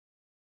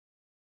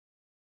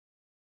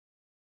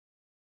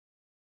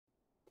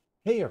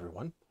Hey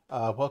everyone,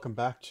 welcome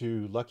back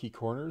to Lucky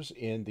Corners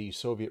in the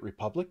Soviet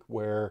Republic,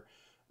 where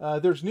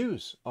there's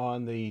news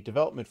on the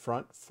development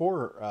front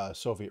for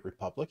Soviet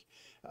Republic.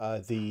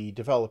 The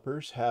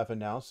developers have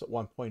announced that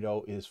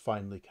 1.0 is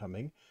finally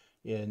coming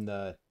in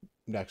the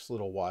next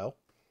little while.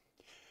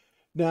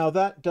 Now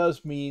that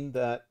does mean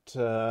that,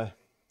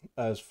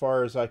 as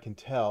far as I can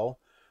tell,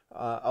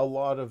 a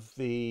lot of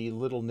the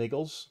little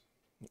niggles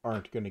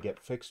aren't going to get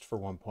fixed for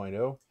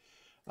 1.0.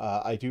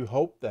 I do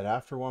hope that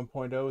after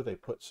 1.0 they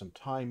put some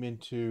time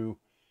into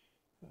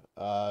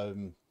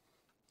um,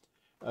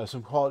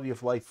 some quality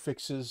of life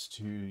fixes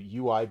to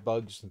UI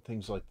bugs and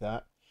things like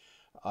that.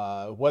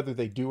 Whether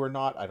they do or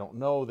not, I don't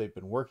know. They've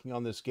been working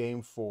on this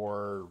game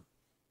for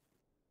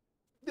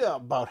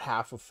about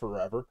half of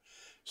forever.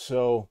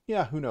 So,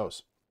 yeah, who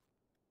knows?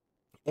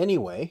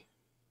 Anyway,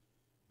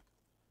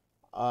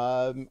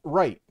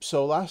 right.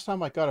 So last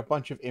time I got a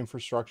bunch of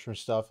infrastructure and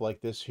stuff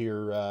like this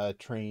here,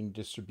 train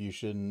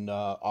distribution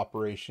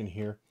operation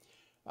here,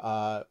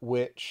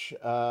 which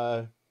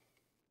I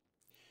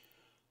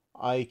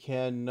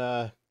can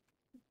uh,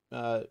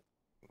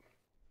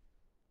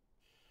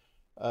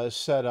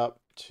 set up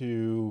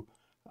to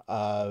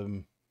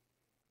um,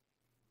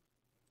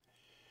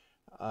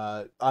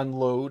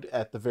 unload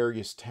at the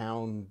various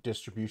town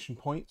distribution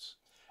points.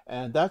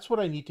 And that's what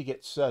I need to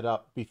get set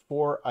up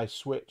before I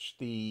switch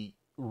the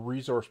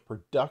resource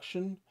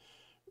production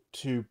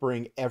to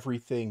bring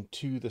everything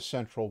to the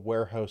central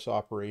warehouse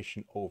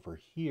operation over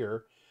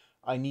here.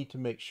 I need to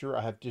make sure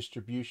I have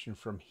distribution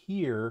from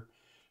here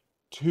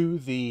to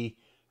the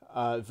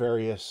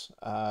various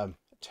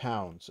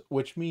towns,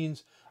 which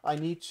means I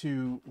need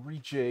to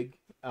rejig,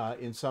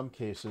 in some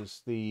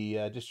cases,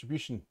 the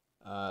distribution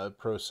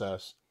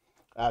process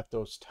at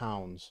those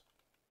towns.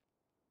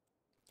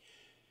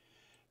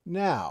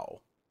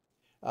 Now,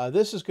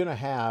 this is going to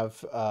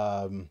have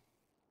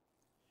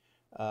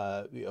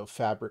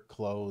fabric,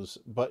 clothes,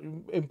 but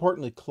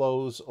importantly,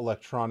 clothes,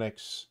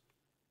 electronics,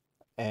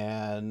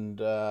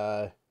 and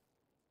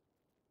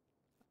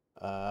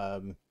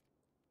um,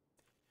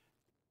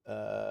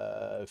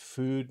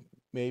 food,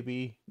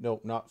 maybe.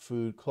 No, not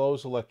food.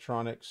 Clothes,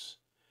 electronics,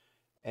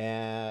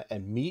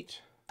 and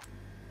meat,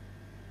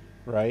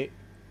 right?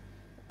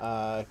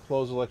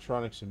 Clothes,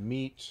 electronics, and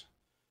meat.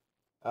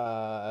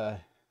 Uh,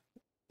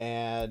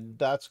 and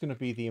that's going to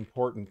be the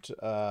important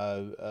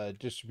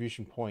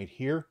distribution point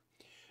here.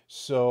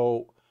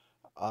 So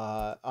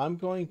I'm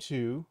going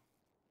to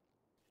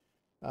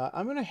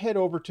head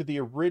over to the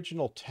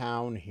original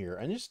town here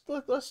and just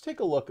let's take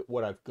a look at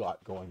what I've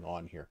got going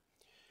on here.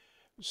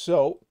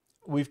 So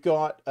we've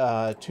got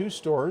two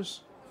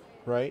stores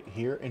right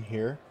here and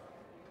here,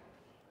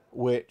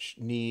 which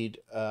need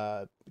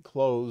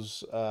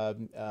clothes,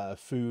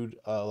 food,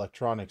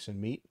 electronics,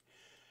 and meat.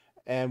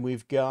 And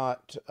we've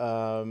got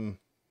a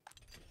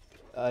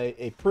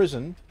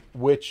prison,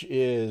 which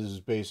is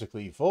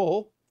basically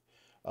full.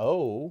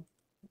 Oh,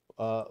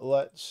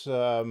 let's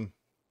uh,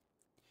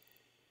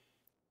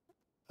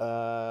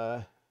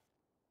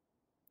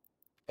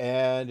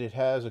 and it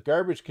has a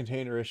garbage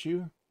container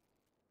issue.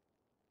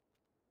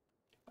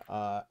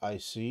 I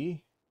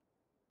see.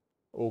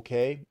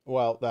 Okay.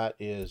 Well,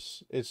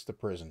 it's the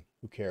prison.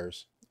 Who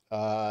cares?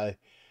 Uh,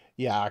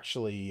 yeah,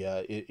 actually,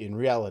 in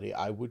reality,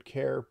 I would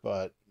care,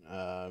 but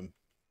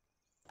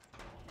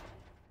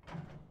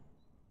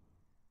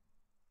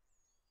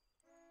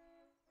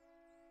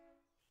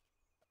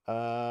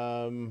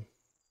um,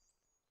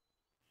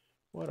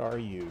 what are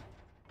you?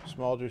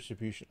 Small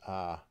distribution.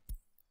 Ah,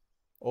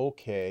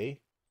 okay.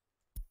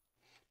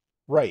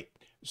 Right.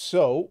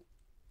 So,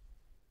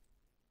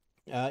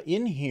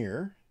 in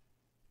here,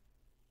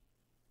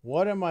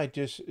 what am I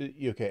just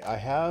okay, I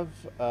have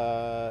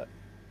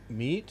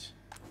meat,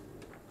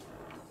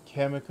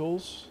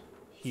 chemicals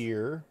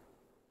here.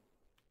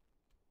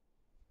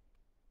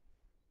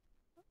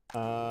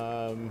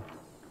 Um,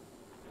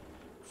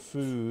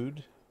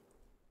 food.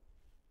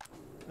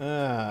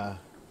 Ah,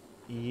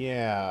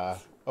 yeah.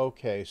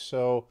 Okay,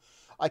 so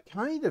I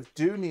kind of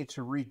do need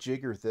to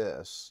rejigger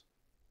this.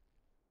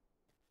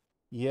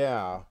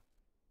 Yeah.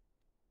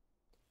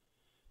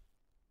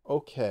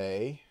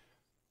 Okay.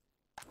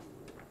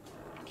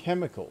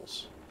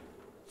 Chemicals.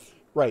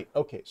 Right.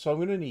 Okay, so I'm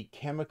going to need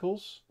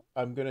chemicals.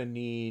 I'm going to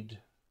need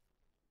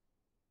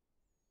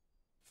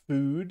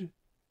food.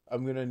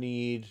 I'm going to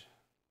need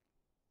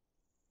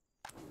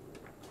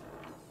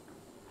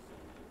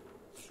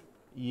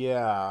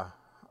yeah.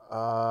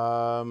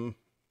 Um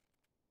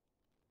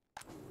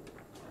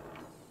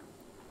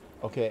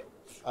okay.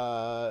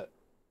 Uh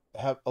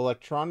have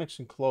electronics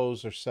and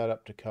clothes are set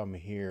up to come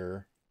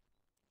here.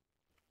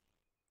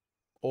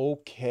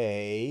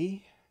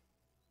 Okay.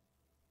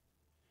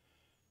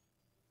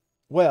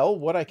 Well,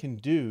 what I can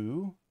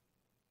do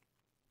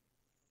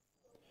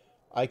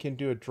a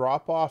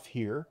drop off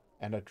here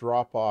and a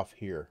drop off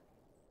here.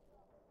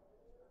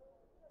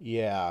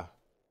 Yeah.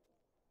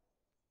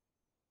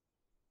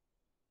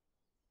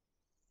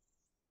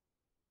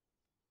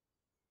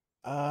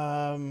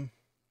 Um,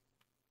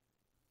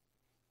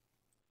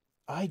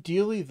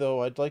 Ideally,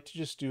 though, I'd like to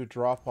just do a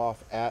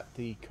drop-off at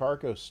the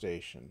cargo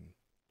station,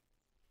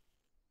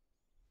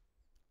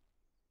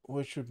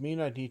 which would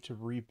mean I'd need to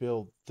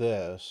rebuild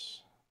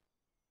this.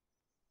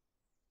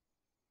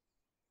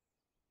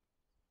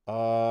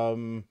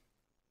 Okay,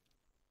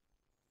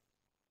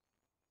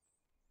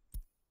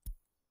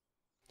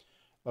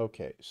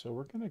 so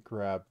we're going to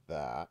grab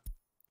that.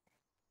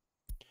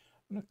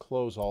 I'm going to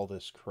close all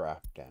this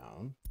crap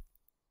down.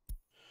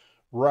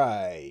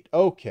 Right,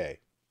 okay.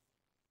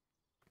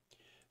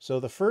 So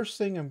the first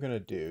thing I'm going to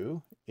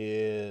do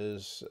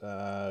is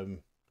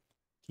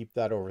keep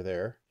that over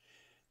there.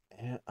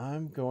 And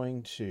I'm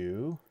going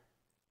to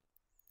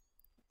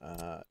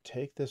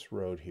take this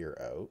road here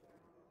out,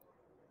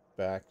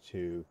 back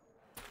to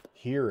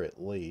here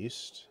at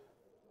least.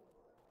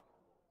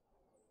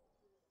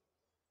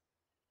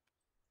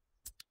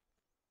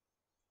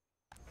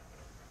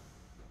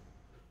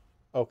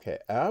 Okay,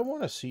 I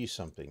want to see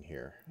something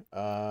here.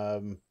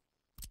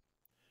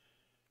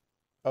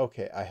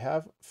 Okay, I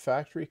have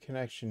factory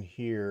connection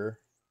here.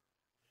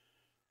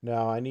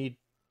 Now I need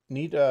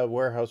a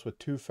warehouse with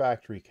 2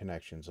 factory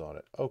connections on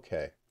it.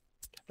 Okay,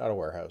 not a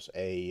warehouse,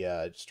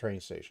 a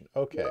train station.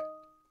 Okay.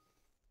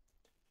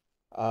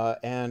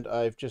 And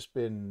I've just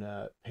been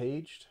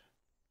paged,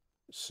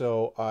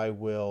 so I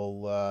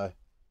will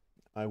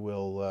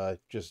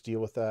just deal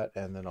with that,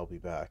 and then I'll be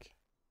back.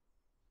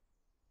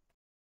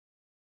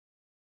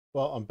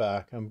 Well, I'm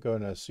back. I'm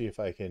going to see if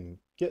I can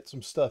get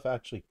some stuff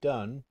actually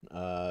done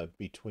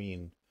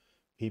between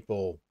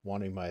people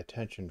wanting my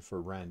attention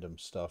for random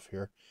stuff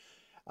here.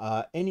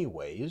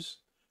 Anyways,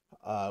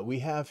 we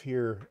have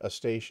here a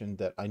station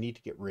that I need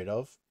to get rid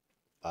of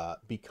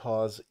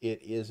because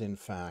it is in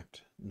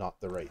fact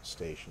not the right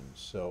station.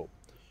 So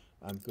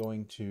I'm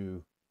going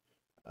to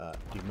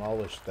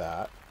demolish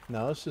that.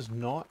 Now this is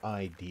not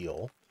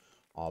ideal,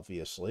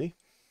 obviously,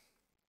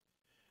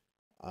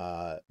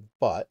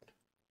 but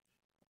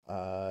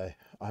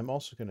I'm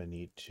also going to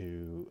need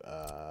to,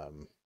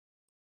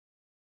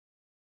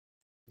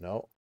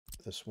 no,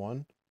 this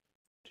one,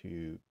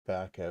 to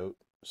back out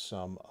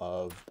some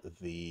of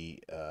the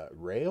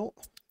rail,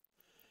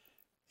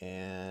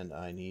 and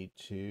I need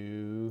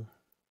to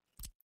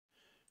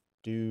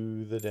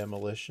do the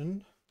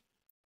demolition,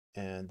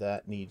 and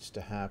that needs to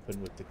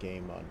happen with the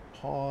game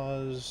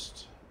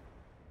unpaused.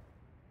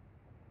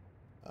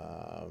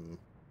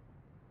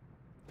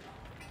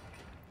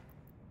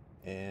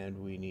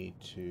 And we need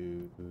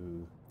to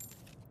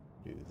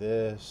do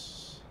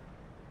this.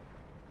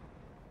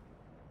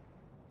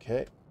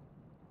 Okay.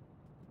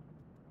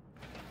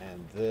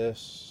 And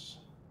this.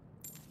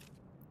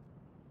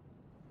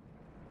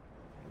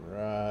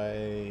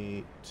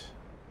 Right.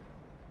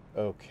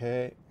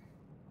 Okay.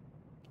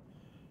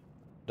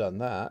 Done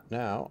that.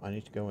 Now I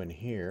need to go in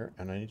here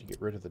and I need to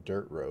get rid of the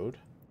dirt road.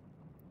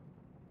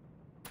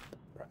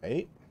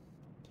 Right.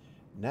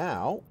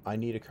 Now I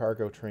need a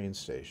cargo train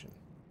station.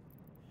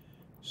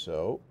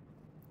 So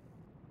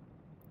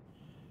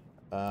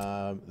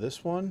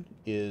this one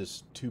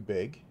is too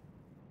big.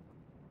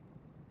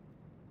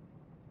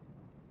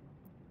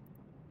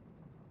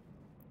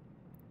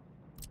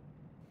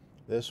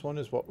 This one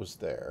is what was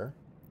there.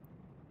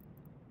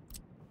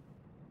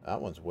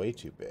 That one's way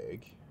too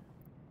big.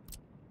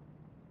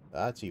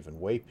 That's even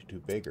way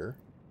too bigger.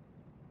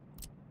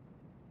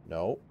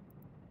 No.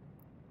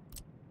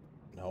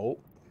 No.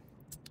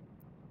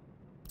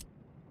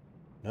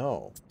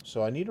 No.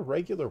 So I need a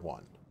regular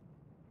one.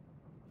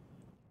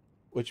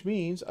 Which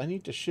means I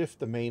need to shift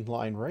the main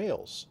line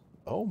rails.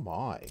 Oh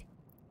my.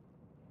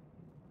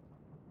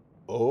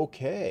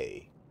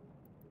 Okay.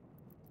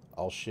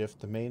 I'll shift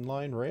the main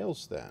line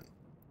rails then.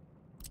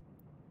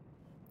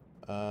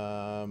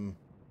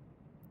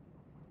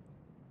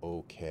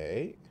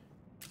 Okay.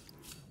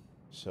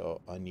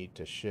 So I need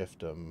to shift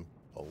them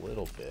a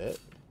little bit.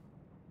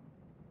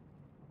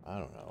 I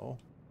don't know.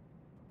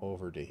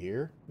 Over to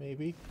here,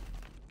 maybe.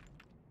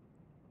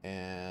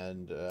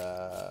 And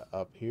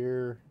up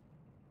here.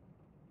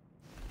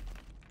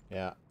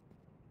 Yeah.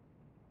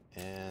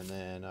 And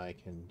then I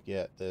can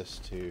get this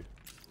to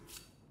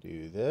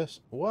do this.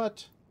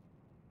 What?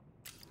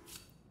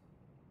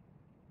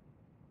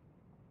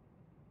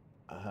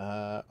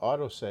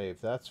 Autosave,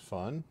 that's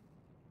fun.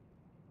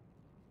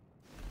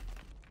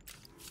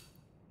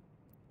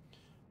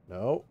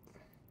 No.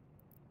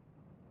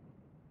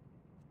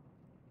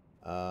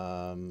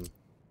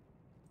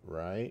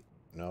 Right.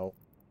 No.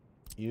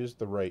 Use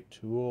the right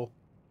tool.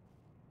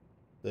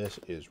 This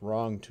is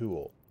wrong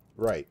tool.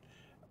 Right.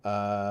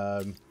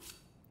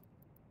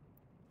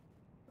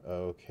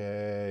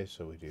 Okay,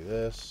 so we do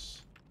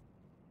this.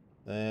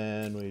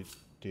 Then we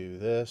do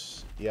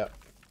this. Yep.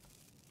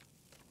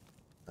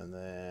 And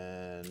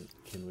then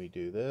can we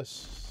do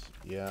this?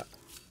 Yeah.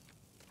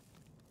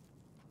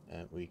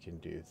 And we can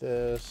do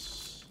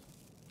this.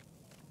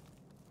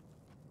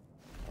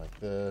 Like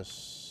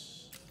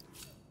this.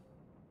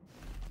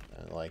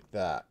 And like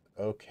that.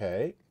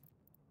 Okay.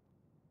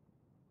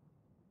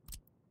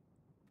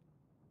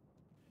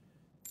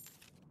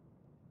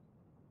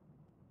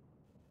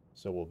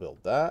 So we'll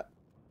build that.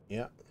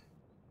 Yeah.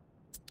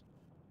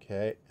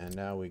 Okay, and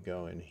now we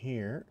go in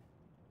here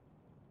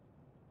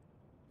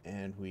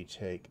and we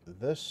take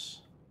this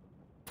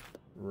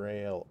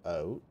rail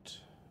out.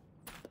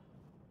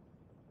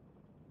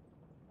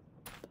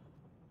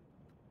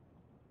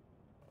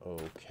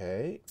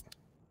 Okay.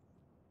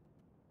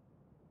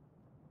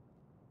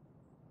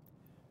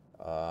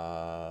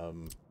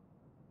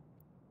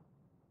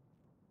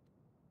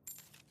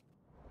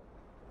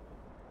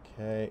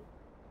 Okay,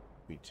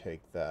 we take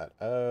that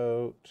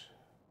out.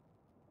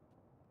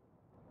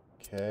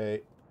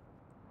 Okay.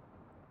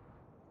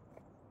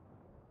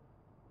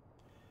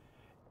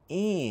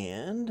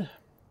 And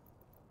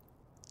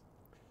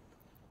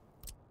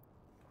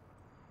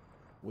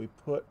we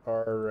put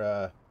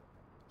our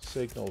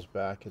signals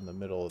back in the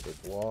middle of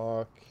the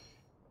block.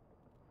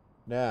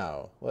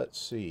 Now, let's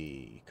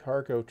see.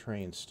 Cargo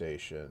train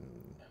station.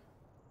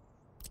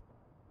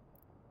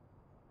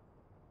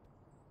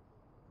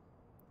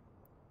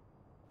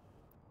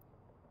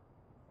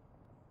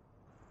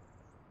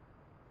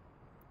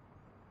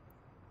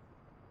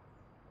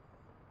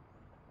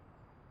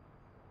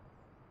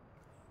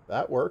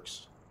 That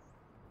works.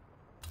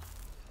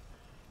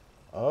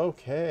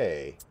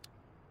 Okay.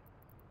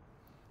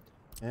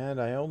 And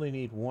I only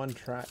need one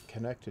track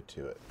connected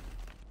to it.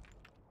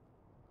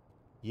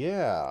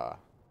 Yeah.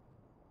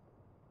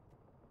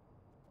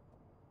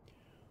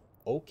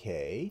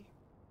 Okay.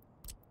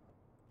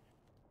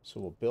 So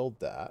we'll build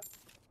that.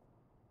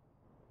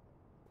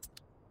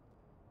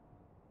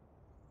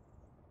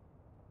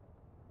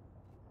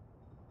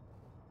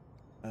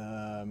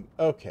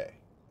 Okay.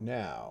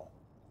 Now,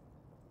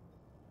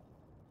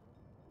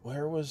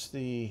 where was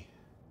the...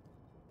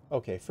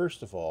 Okay,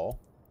 first of all,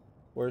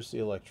 where's the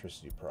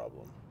electricity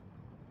problem?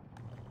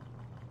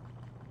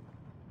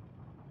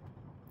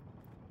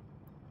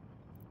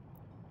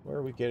 Where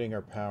are we getting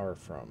our power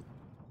from?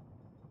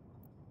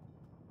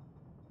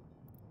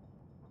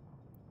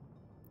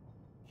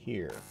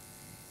 Here.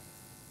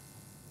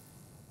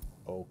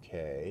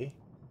 Okay.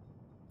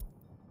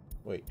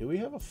 Wait, do we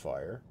have a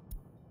fire?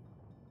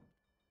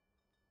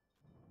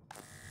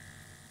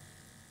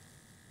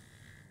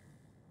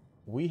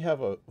 We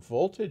have a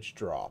voltage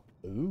drop.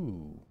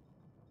 Ooh.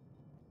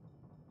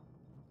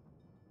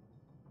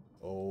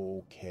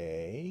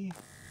 Okay.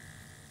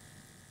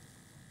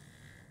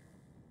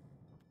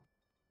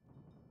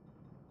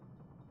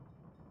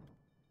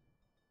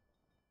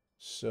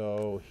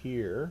 So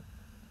here.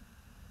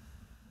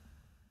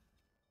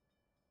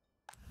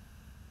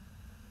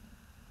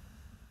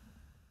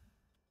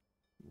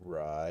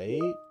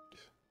 Right.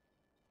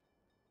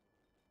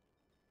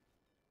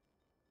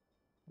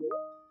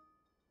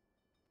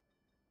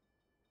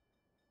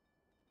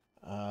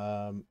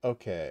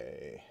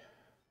 Okay.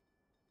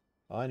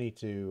 I need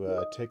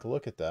to take a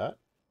look at that.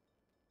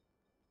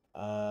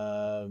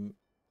 And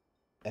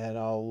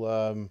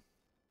I'll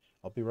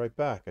be right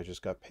back. I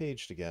just got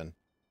paged again.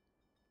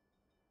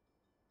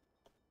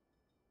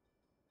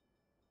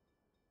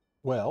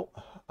 Well,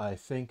 I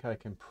think I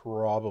can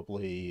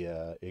probably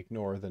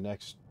ignore the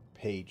next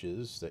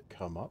pages that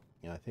come up.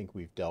 I think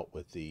we've dealt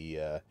with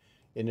the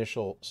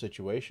initial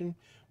situation.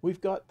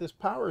 We've got this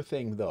power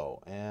thing,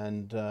 though,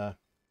 and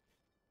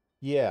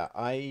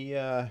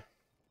yeah,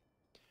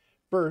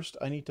 first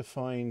I need to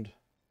find...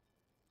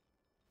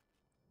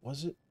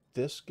 Was it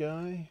this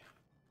guy?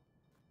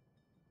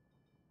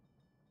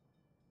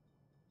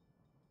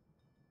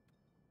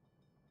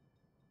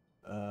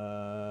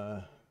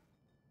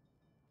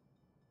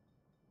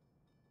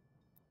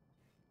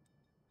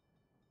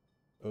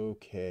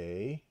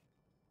 Okay.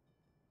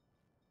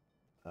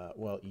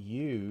 Well,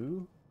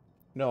 you...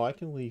 No, I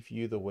can leave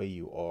you the way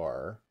you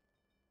are.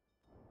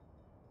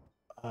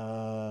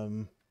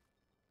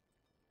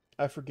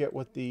 I forget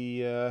what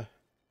the...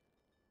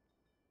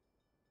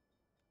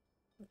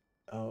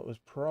 Oh, it was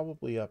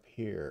probably up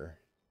here.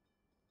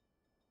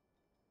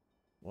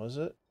 Was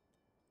it?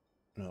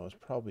 No, it's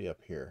probably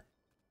up here.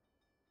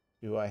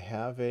 Do I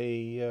have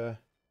a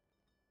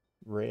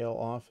rail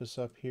office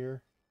up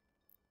here?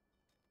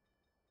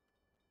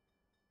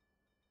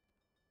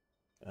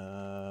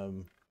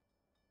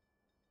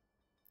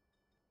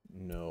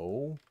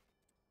 No.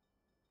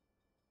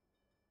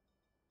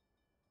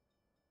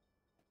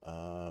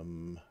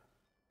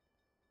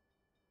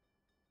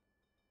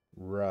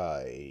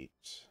 Right.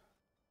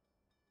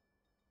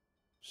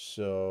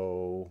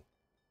 So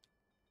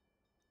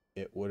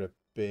it would have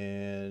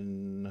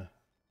been...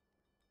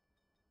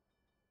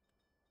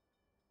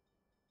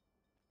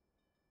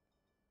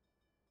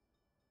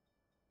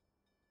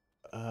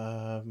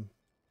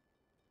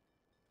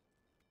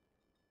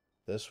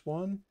 this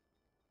one?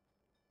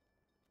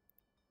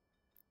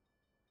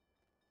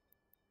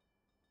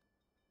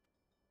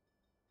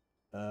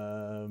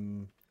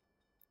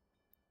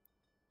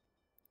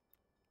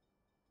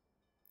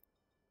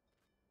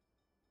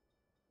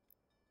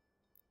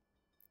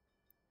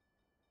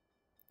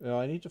 No,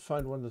 I need to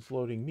find one that's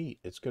loading meat.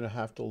 It's going to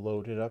have to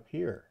load it up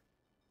here.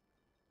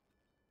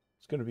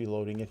 It's going to be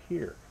loading it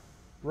here.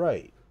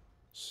 Right.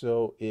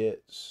 So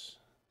it's...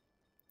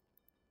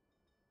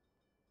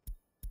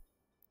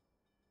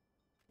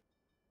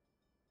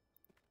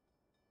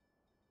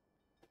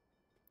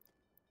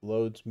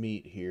 loads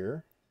meat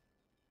here.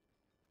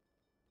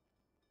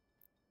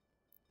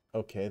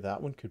 Okay,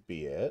 that one could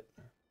be it.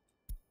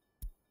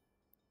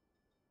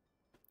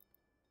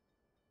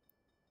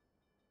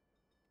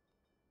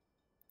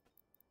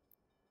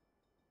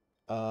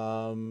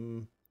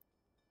 Um,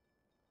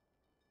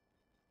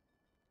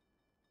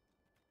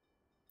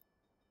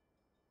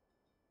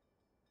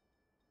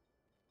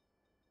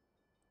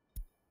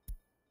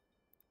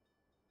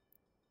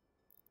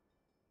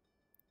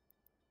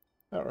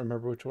 I don't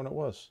remember which one it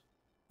was.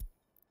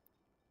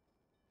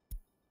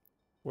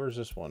 Where's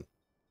this one?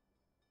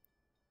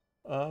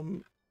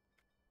 Um,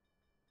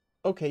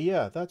 okay,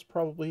 yeah, that's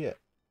probably it.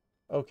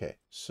 Okay,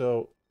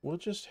 so we'll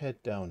just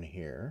head down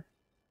here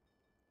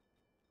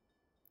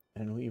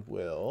and we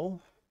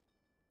will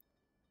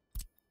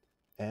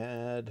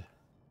add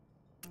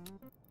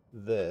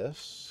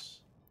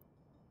this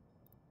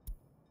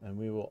and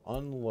we will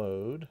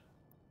unload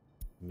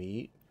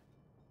meat,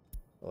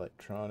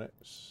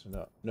 electronics.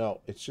 No,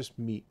 it's just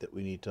meat that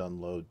we need to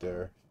unload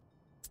there.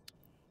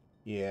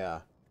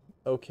 Yeah.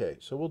 Okay,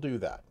 so we'll do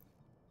that.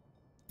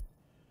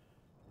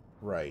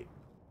 Right.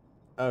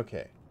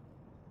 Okay.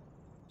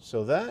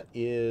 So that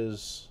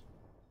is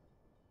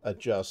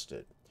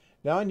adjusted.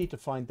 Now I need to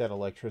find that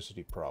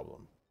electricity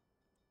problem.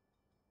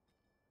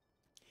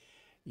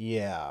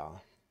 Yeah.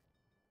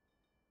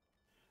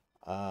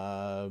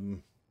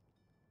 Um,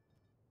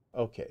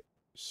 okay.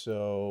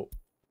 So,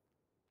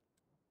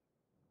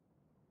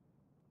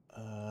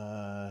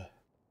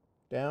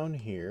 down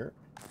here,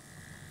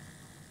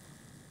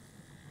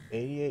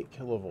 88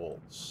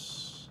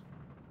 kilovolts.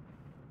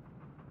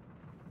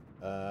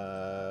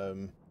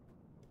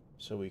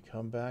 So we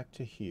come back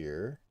to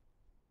here.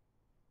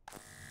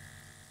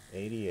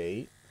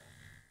 88.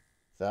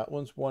 That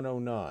one's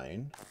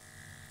 109.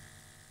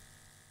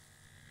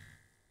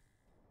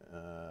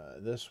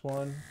 This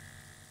one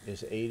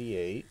is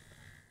 88.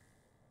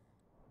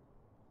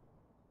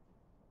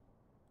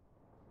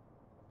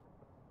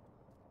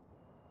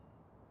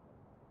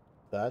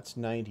 That's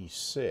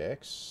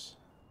 96.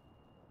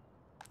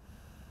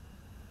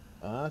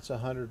 That's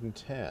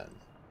 110.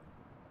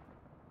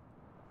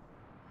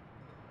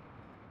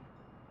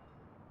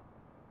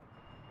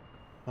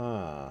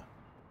 Huh.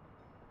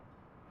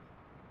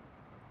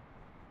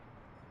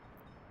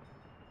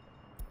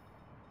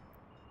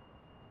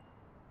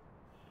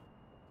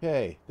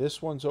 Okay,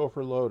 this one's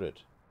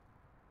overloaded.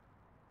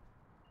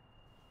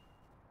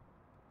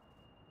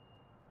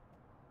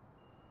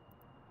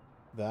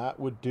 That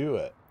would do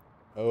it.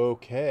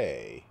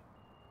 Okay.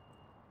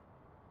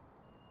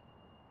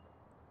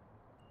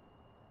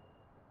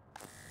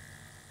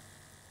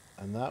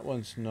 And that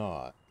one's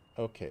not.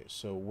 Okay,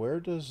 so where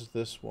does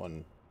this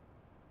one...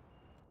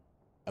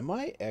 Am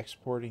I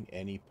exporting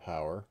any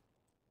power?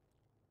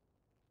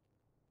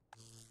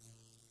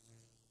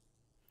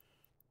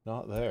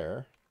 Not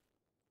there.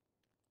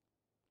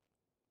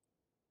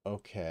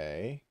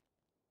 Okay.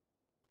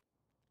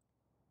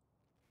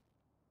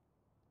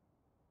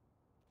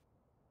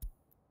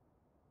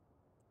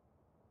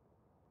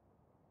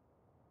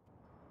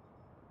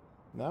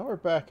 Now we're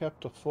back up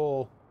to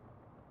full...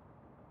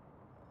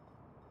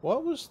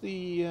 What was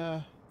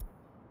the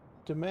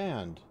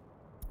demand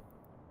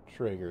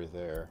trigger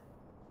there?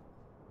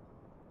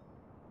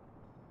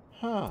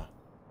 Huh.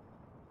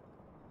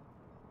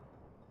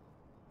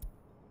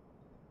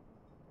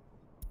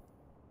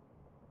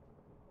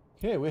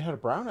 Okay, we had a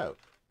brownout.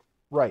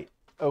 Right.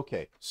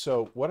 Okay,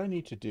 so what I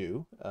need to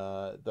do,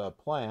 the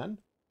plan,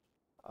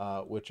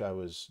 which I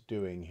was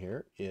doing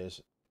here,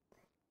 is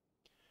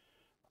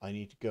I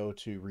need to go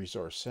to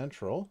Resource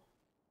Central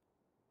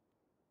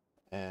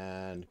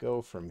and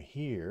go from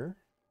here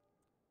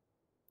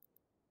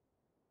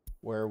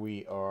where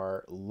we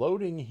are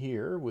loading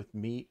here with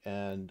meat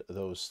and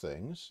those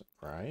things,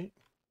 right?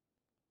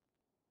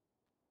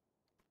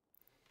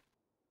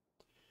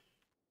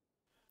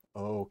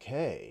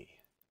 Okay,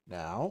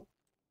 now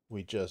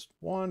we just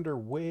wander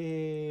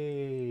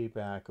way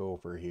back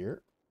over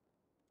here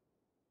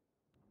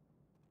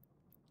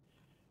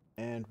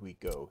and we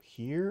go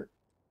here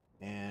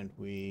and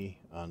we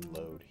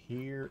unload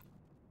here,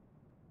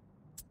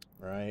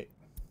 right?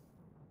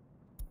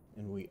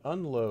 And we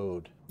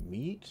unload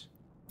meat,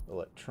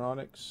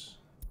 electronics,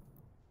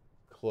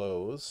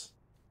 clothes,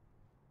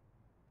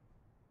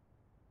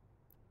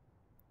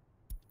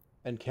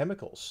 and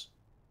chemicals.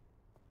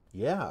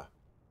 Yeah.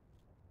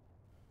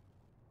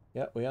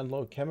 Yeah, we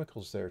unload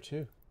chemicals there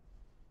too.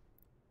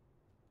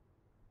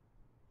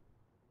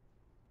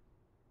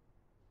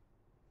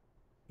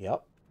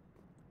 Yep.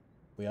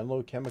 We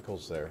unload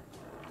chemicals there.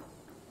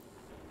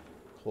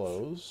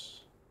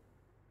 Clothes,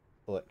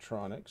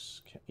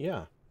 electronics.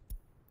 Yeah.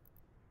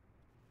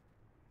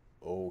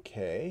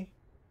 Okay.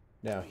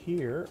 Now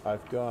here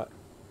I've got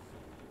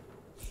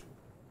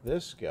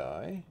this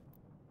guy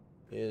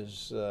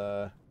is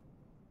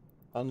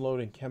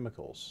unloading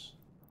chemicals.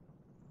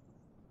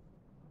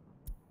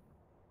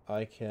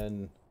 I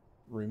can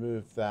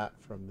remove that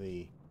from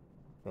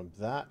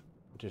that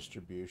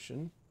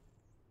distribution.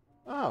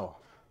 Oh,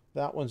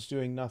 that one's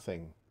doing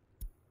nothing.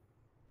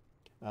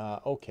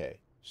 Okay,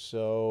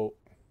 so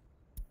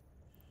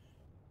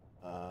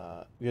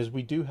because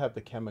we do have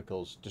the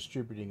chemicals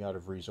distributing out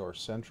of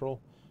Resource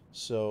Central,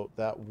 so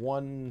that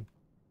one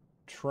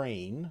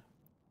train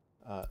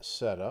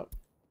setup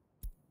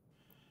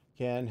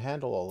can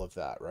handle all of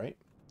that, right?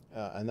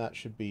 And that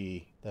should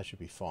be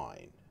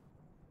fine.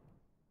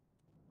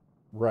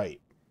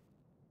 Right.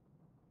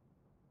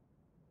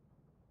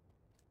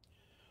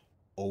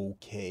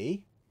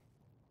 Okay.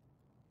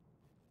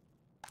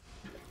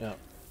 Now,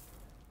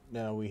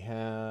 now we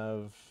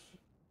have.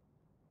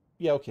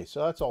 Yeah. Okay.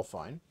 So that's all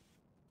fine.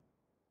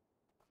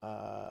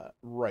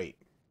 Right.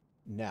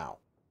 Now,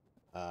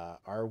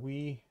 are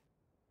we?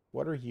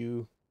 What are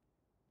you?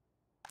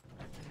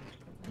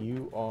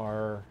 You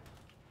are.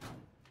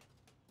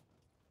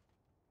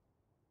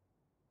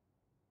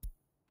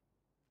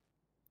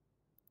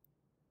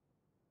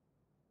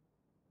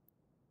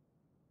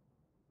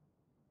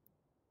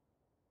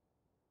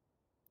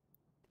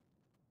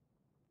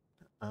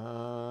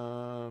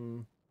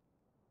 Um.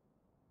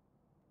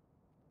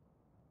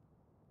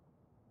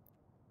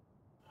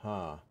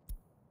 Huh.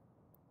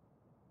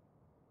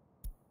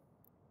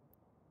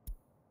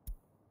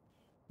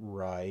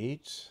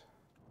 Right.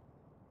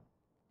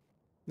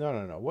 No,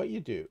 no, no. What you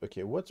do?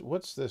 Okay.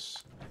 What's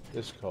this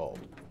called?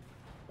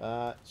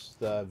 That's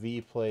the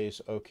V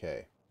place.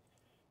 Okay.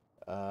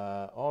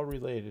 All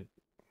related.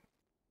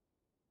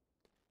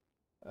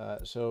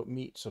 So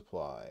meat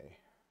supply.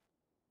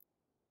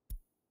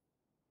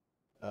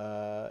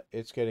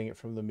 It's getting it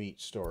from the meat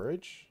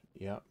storage.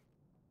 Yep.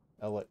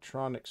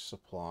 Electronics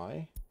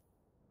supply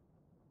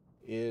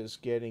is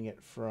getting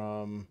it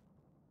from.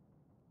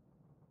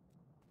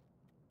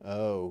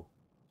 Oh,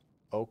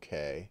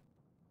 okay.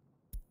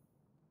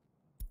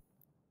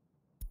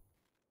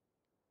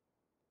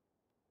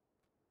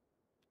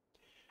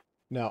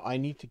 Now I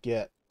need to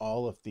get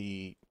all of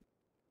the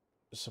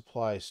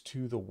supplies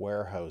to the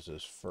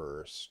warehouses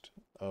first.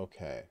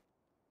 Okay.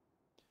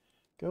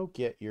 Go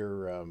get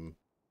your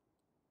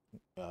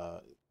uh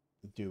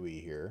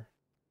Dewey here.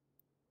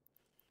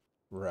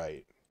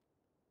 Right.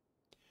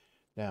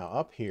 Now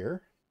up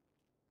here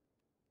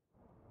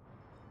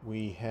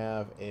we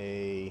have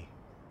a.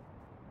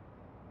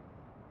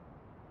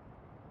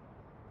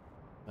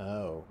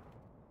 Oh,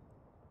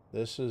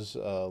 this is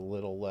a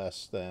little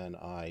less than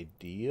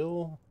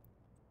ideal.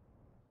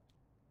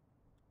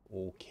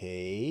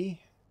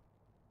 Okay.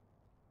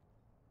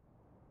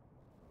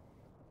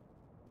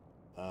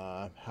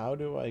 How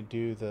do I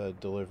do the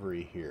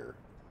delivery here?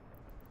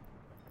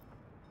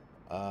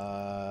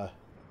 Uh,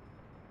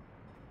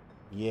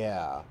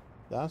 yeah,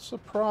 that's a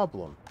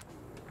problem.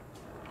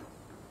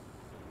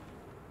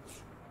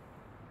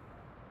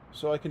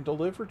 So I can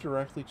deliver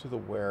directly to the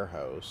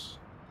warehouse.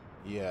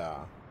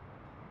 Yeah.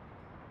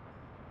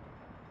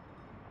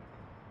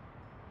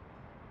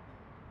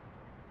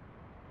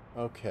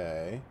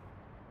 Okay.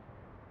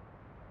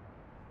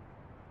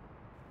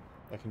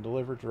 I can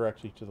deliver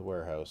directly to the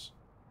warehouse.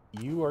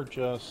 You are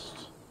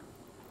just...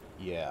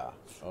 Yeah.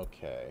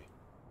 Okay.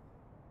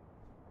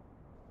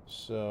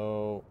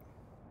 So...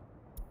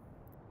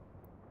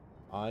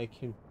 I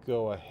can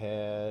go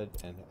ahead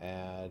and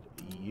add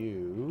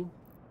you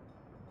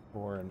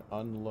for an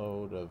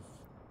unload of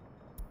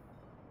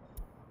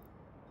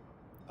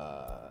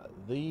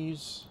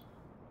these,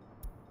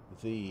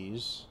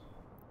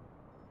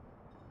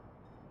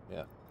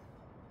 yeah,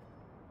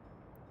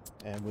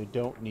 and we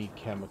don't need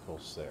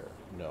chemicals there.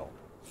 No.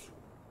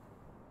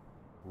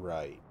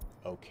 Right.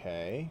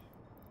 Okay.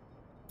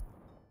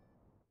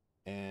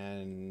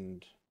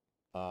 And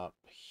up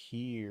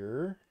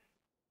here,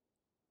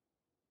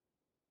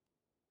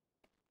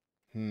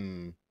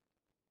 hmm,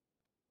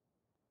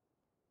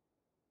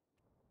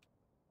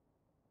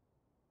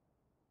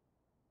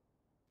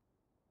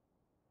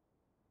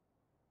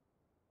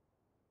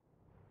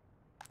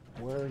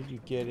 where are you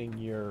getting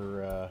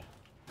your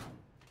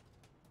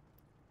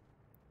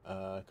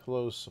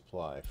clothes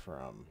supply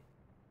from?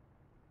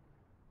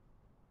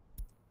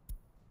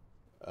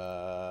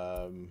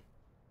 Um,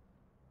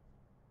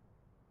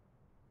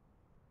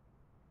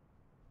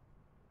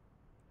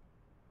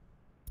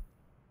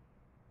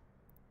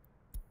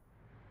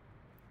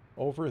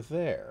 Over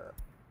there.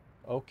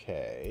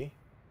 Okay.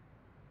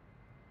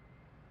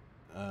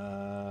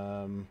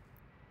 Um,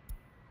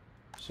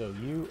 so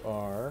you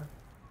are...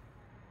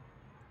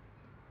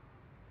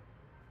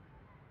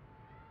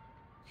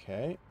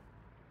 Okay.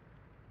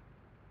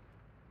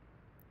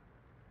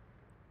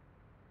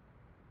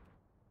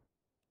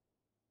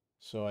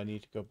 So I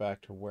need to go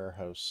back to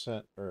warehouse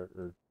cent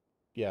or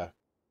yeah,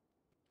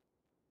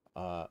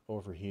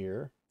 over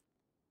here.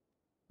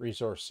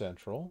 Resource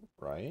Central,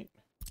 right?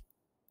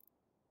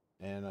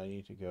 And I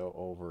need to go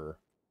over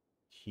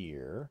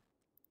here.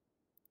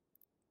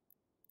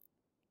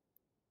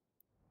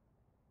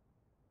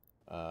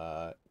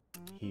 Uh,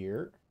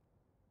 Here,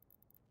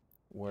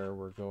 where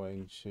we're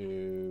going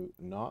to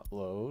not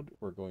load,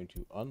 we're going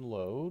to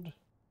unload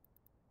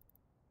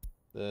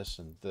this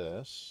and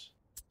this,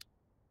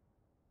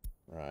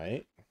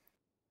 right?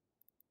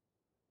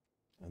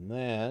 And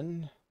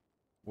then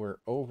we're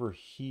over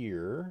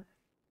here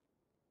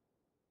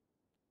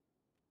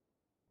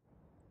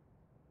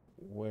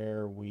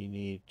where we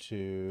need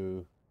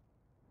to...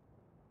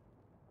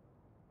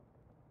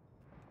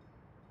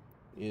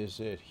 Is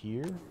it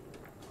here?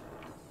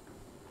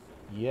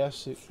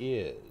 Yes, it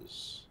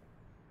is.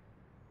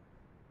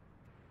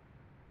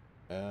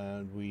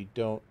 And we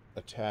don't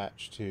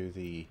attach to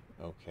the...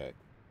 Okay.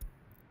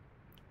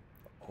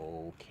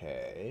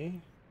 Okay.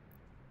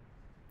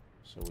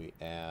 So we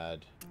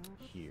add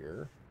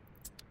here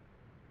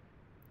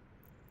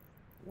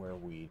where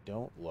we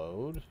don't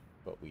load,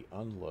 but we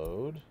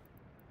unload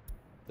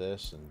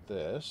this and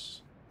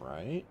this,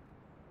 right?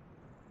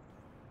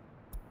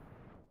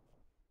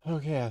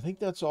 Okay, I think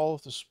that's all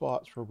of the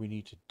spots where we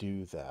need to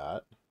do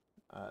that.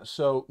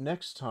 So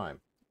next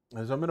time,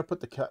 as I'm going to put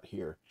the cut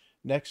here,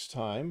 next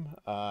time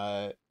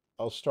I'll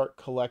start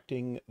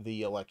collecting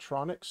the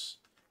electronics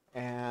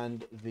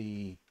and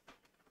the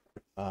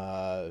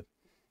uh,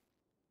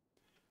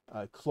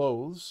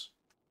 clothes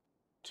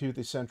to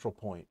the central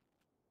point.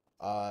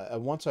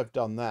 And once I've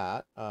done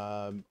that,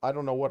 I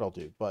don't know what I'll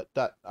do, but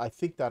I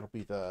think that'll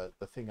be the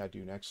thing I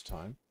do next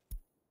time.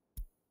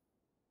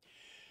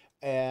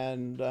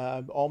 And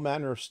all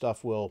manner of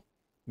stuff will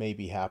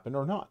maybe happen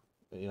or not,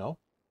 you know.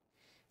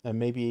 And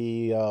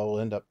maybe I'll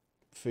end up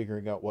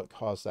figuring out what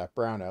caused that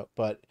brownout.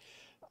 But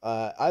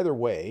either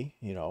way,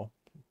 you know,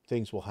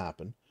 things will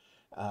happen.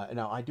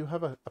 Now, I do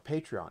have a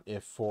Patreon.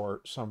 If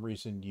for some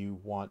reason you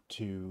want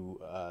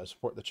to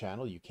support the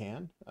channel, you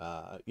can.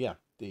 Yeah,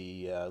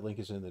 the link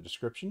is in the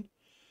description.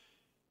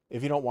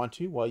 If you don't want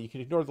to, well, you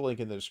can ignore the link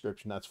in the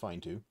description. That's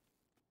fine too.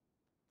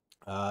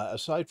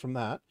 Aside from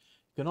that,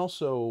 you can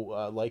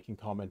also like and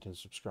comment and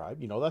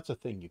subscribe. You know, that's a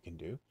thing you can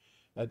do.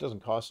 That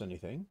doesn't cost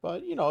anything.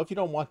 But, you know, if you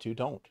don't want to,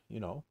 don't. You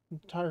know,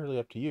 entirely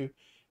up to you.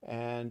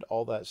 And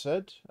all that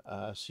said,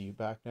 see you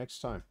back next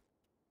time.